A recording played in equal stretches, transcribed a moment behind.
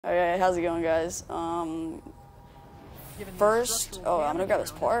Okay, how's it going, guys? First, I'm gonna grab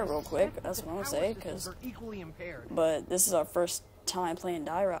this part real quick. That's what I'm gonna say, but this is our first time playing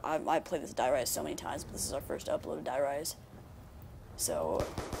Die Rise. I played this Die Rise so many times, but this is our first upload of Die Rise. So,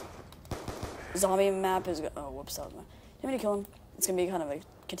 zombie map is. Oh, whoops! That was my. Didn't mean to kill him. It's gonna be kind of a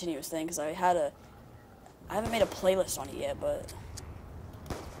continuous thing because I haven't made a playlist on it yet, but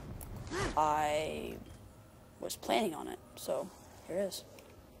I was planning on it. So here it is.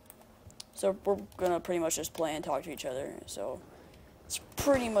 So we're gonna pretty much just play and talk to each other. So it's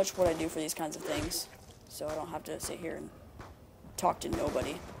pretty much what I do for these kinds of things. So I don't have to sit here and talk to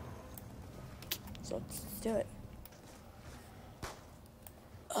nobody. So let's do it.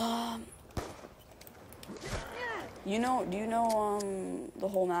 Do you know the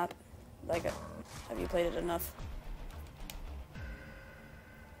whole map? Like, have you played it enough?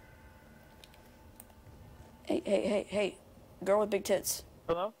 Hey, girl with big tits.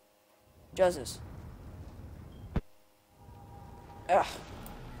 Hello? Justice. Ugh.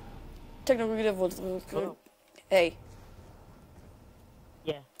 Technical difficulties. Hello? Hey.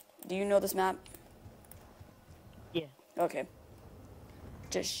 Yeah. Do you know this map? Yeah. Okay.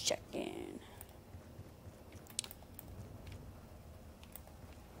 Just checking.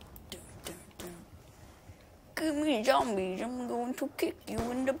 Give me zombies, I'm going to kick you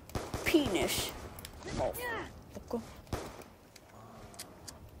in the penis. Motherfucker.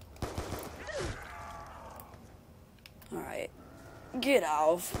 Alright. Get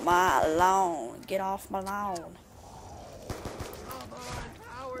off my lawn. Get off my lawn.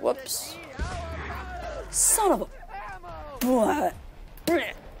 Whoops. Son of a...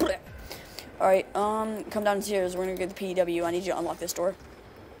 Alright, come downstairs. We're gonna get the PDW. I need you to unlock this door.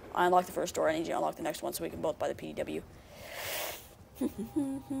 I unlocked the first door. I need you to unlock the next one so we can both buy the PDW.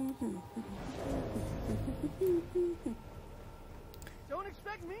 Don't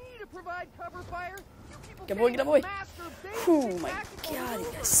expect me to provide cover fire. Get boy, get boy. Oh my god, you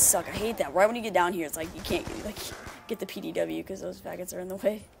guys suck. I hate that. Right when you get down here, it's like you can't get the PDW because those faggots are in the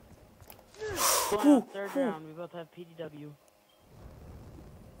way. Well, third round, we both have PDW.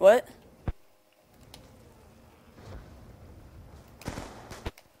 What?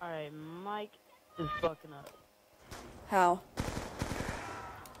 Alright, Mike is fucking up. How?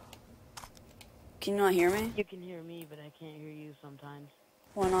 Can you not hear me? You can hear me, but I can't hear you sometimes.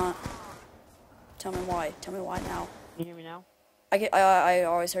 Why not? Tell me why. Tell me why now. Can you hear me now? I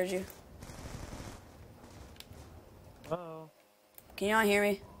always heard you. Uh-oh. Can you not hear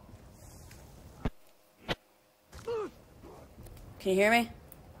me? Can you hear me?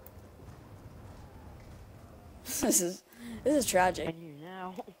 This is tragic. I can hear you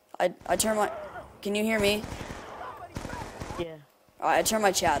now. I turn my. Can you hear me? Yeah. I turn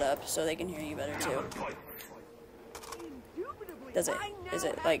my chat up so they can hear you better too. Does it? Is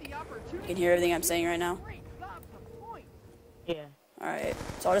it like you can hear everything I'm saying right now? Yeah. Alright.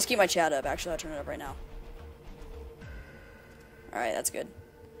 So I'll just keep my chat up. Actually, I'll turn it up right now. Alright, that's good.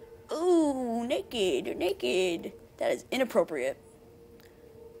 Ooh, naked. That is inappropriate.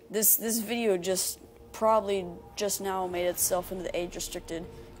 This video probably just now made itself into the age-restricted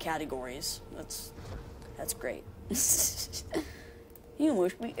categories. That's great. You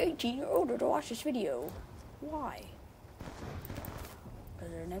must be 18 or older to watch this video. Why?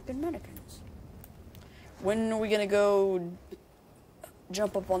 Because they're naked mannequins. When are we gonna go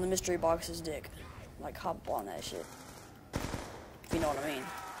jump up on the mystery box's dick? Like hop on that shit. If you know what I mean.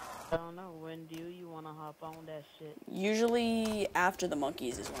 I don't know, when do you want to hop on that shit? Usually after the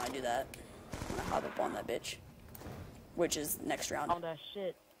monkeys is when I do that. When I hop up on that bitch. Which is next round. On that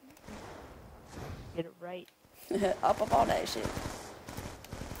shit. Get it right. up on that shit.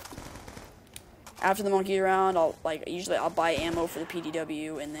 After the monkey round, I'll buy ammo for the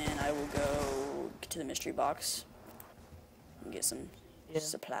PDW and then I will go to the mystery box and get some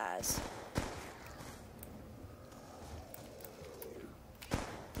supplies.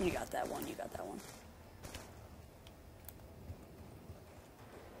 You got that one.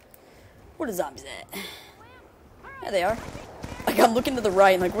 Where the zombies at? There they are. Like, I'm looking to the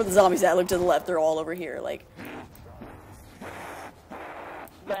right and like, where the zombies at? I look to the left, they're all over here, like.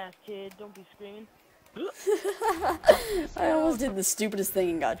 Last kid, don't be screaming. I almost did the stupidest thing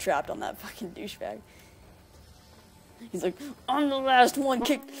and got trapped on that fucking douchebag. He's like, I'm the last one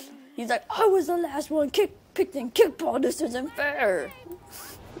kicked. He's like, I was the last one picked in kickball. This isn't fair.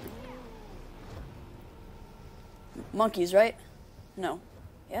 Monkeys, right? No.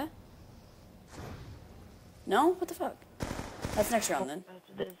 Yeah? No? What the fuck? That's next round then.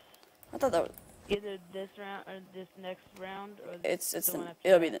 After this. I thought that was. Either this round or this next round, or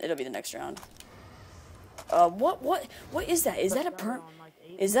It'll be the next round. What is that? Is that a perm?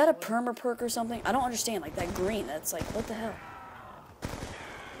 Is that a perma perk or something? I don't understand. Like that green. That's like, what the hell?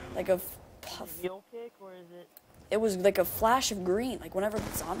 Like a mule kick, or is it? It was like a flash of green. Like whenever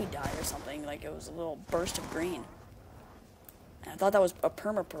the zombie died or something. Like it was a little burst of green. And I thought that was a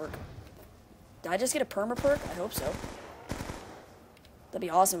perma perk. Did I just get a perma perk? I hope so. That'd be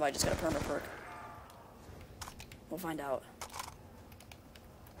awesome if I just got a perma perk. We'll find out.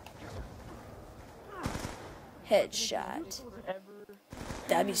 Headshot.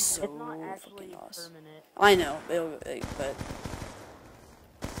 That'd be so fucking awesome. Permanent. I know, but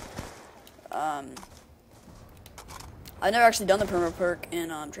I've never actually done the perma perk in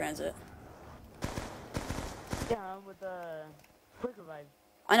transit. Yeah, with the quick revive.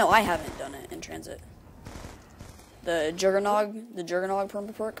 I know I haven't done it in transit. The Juggernog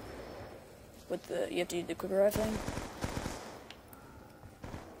perma perk with you have to do the quick revive thing.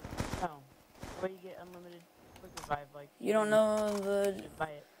 Oh, where you get unlimited quick revive, like. You don't know the Just buy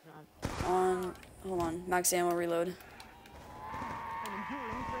it. hold on, max ammo reload.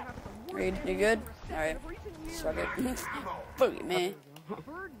 Reed, you good? All right, suck it. Boogie man.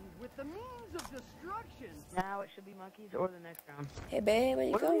 Burdened with the means of destruction. Now it should be monkeys or the next round. Hey babe, where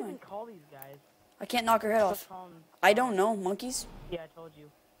you What do we even going? call these guys? I can't knock her head Let's off. call 'em- I don't know, monkeys. Yeah, I told you.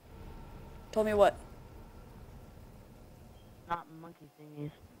 Told me what? Not monkey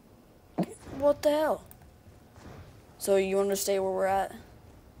thingies. What the hell? So you want to stay where we're at?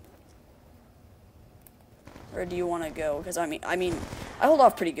 Or do you want to go? Because I mean, I hold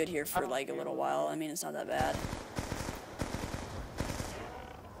off pretty good here for like a little while. I mean, it's not that bad.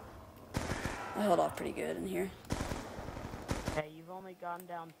 I held off pretty good in here. Yeah, you've only gone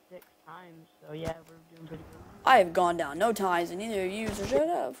down 6 times, so yeah, we're doing pretty good. I have gone down no times, and neither of you, so shut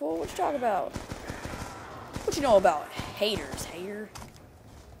up, fool. What you talking about? What you know about haters, hater?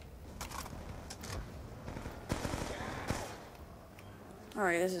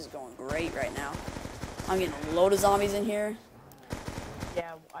 Alright, this is going great right now. I'm getting a load of zombies in here.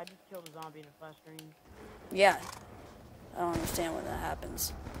 Yeah, I just killed a zombie in a flash screen. Yeah. I don't understand when that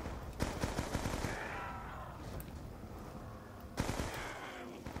happens.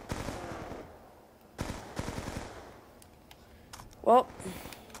 Well,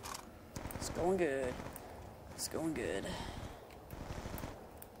 it's going good. It's going good.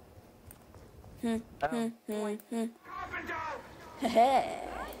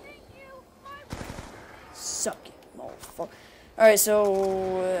 Suck it, motherfucker. Alright,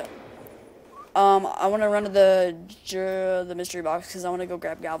 so I want to run to the mystery box because I want to go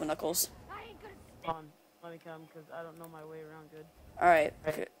grab Galvin Knuckles. Hold on, let me come, because I don't know my way around good. Alright.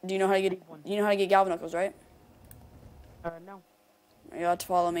 Do you know how to get Galvin Knuckles, right? No. You have to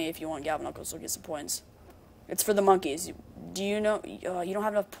follow me if you want Galvin Knuckles, so get some points. It's for the monkeys. Do you know you don't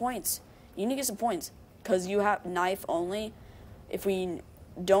have enough points? You need to get some points because you have knife only. If we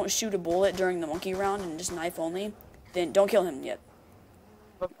don't shoot a bullet during the monkey round and just knife only, then don't kill him yet.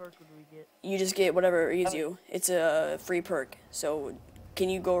 What perk would we get? You just get whatever gives you. It's a free perk. So, can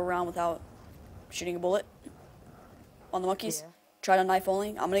you go around without shooting a bullet on the monkeys? Yeah. Try to knife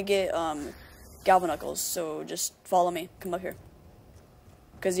only. I'm gonna get Galvin Knuckles. So just follow me. Come up here.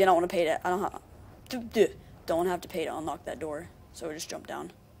 Cause you don't want to pay to. Don't have to pay to unlock that door. So just jump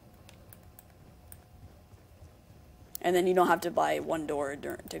down. And then you don't have to buy one door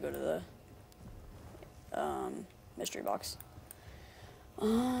to go to the mystery box.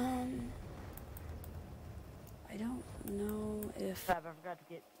 I don't know if... Crap, I forgot to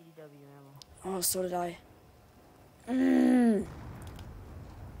get PDW ammo. Oh, so did I.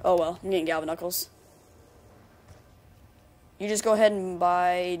 Oh well, I'm getting Galvin Knuckles. You just go ahead and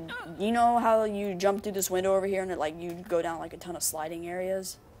buy... You know how you jump through this window over here and you go down like a ton of sliding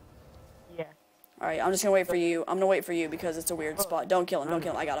areas? Yeah. Alright, I'm just gonna wait for you. I'm gonna wait for you because it's a weird spot. Don't kill him, don't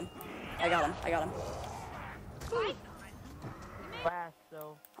kill him. I got him. I got him, I got him. Last,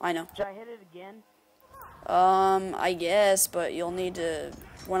 so. I know. Should I hit it again? I guess, but you'll need to...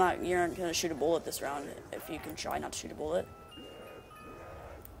 You're not gonna shoot a bullet this round if you can try not to shoot a bullet.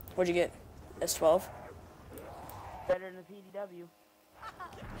 What'd you get? S12? Better than the PDW.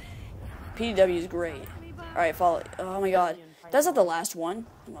 PDW is great. Alright, follow. Oh my god. That's not the last one,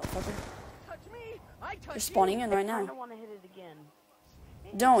 motherfucker. Touch me. I touch You're spawning in right I now. don't want to hit it again.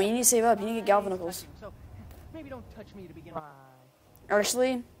 Don't, you need to save up. You need to get Galvin Knuckles. So maybe don't touch me to begin with. Bye.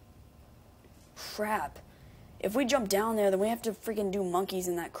 Actually, crap. If we jump down there, then we have to freaking do monkeys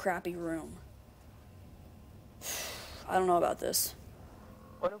in that crappy room. I don't know about this.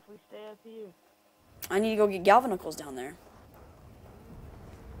 What if we stay up here? I need to go get Galvin Knuckles down there.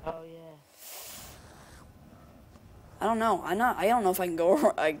 Oh yeah. I don't know. I don't know if I can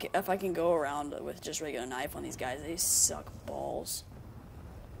go. If I can go around with just regular knife on these guys. They suck balls.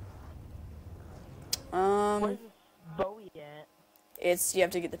 Where's this Bowie at? It's, you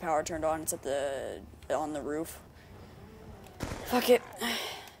have to get the power turned on. It's at on the roof. Fuck it.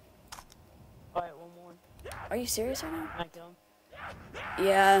 Alright, one more. Are you serious right now? Can I kill him?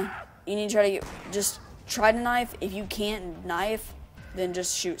 Yeah, you need to try to just try to knife. If you can't knife, then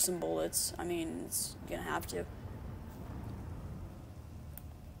just shoot some bullets. I mean, it's gonna have to.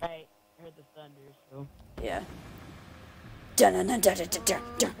 Hey, I heard the thunder, so. Yeah.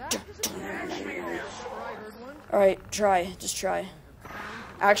 Alright, try. Just try.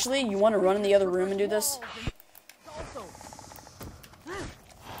 Actually, you want to run in the other room and do this?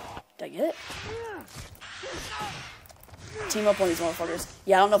 Did I get it? Team up on these motherfuckers.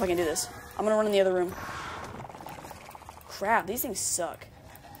 Yeah, I don't know if I can do this. I'm gonna run in the other room. Crap, these things suck.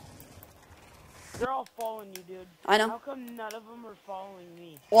 They're all following you, dude. I know. How come none of them are following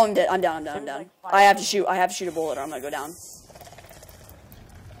me? Well, I'm dead. I'm down. I'm down. Like I have to shoot a bullet or I'm gonna go down.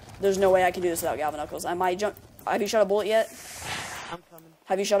 There's no way I can do this without Galvin Knuckles. I might jump. Have you shot a bullet yet? I'm coming.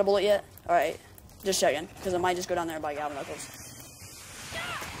 Have you shot a bullet yet? Alright. Just checking. Because I might just go down there and buy Galvin Knuckles.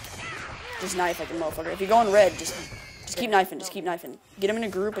 Just knife like a motherfucker. If you go in red, just keep knifing. Just keep knifing. Get them in a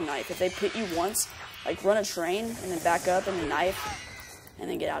group and knife. If they hit you once, like run a train and then back up and then knife. And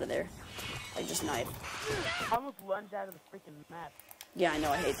then get out of there. Like just knife. I almost lunged out of the freaking map. Yeah, I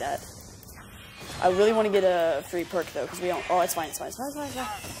know. I hate that. I really want to get a free perk though, because we don't. Oh, it's fine. It's fine. It's fine. It's fine. It's fine.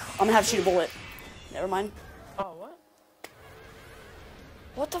 I'm gonna have to shoot a bullet. Never mind. Oh, what?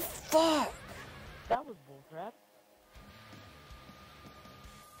 What the fuck? That was bullcrap.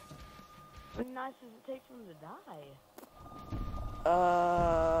 How nice does it take for them to die?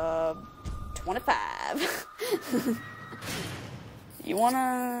 25. You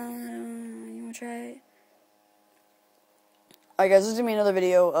wanna try it? Alright guys, there's gonna be another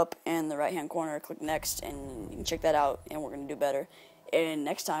video up in the right hand corner. Click next and you can check that out and we're gonna do better. And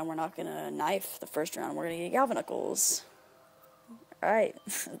next time we're not gonna knife the first round, we're gonna get Galvin Knuckles. Alright,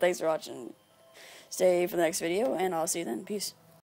 thanks for watching. Stay for the next video and I'll see you then. Peace.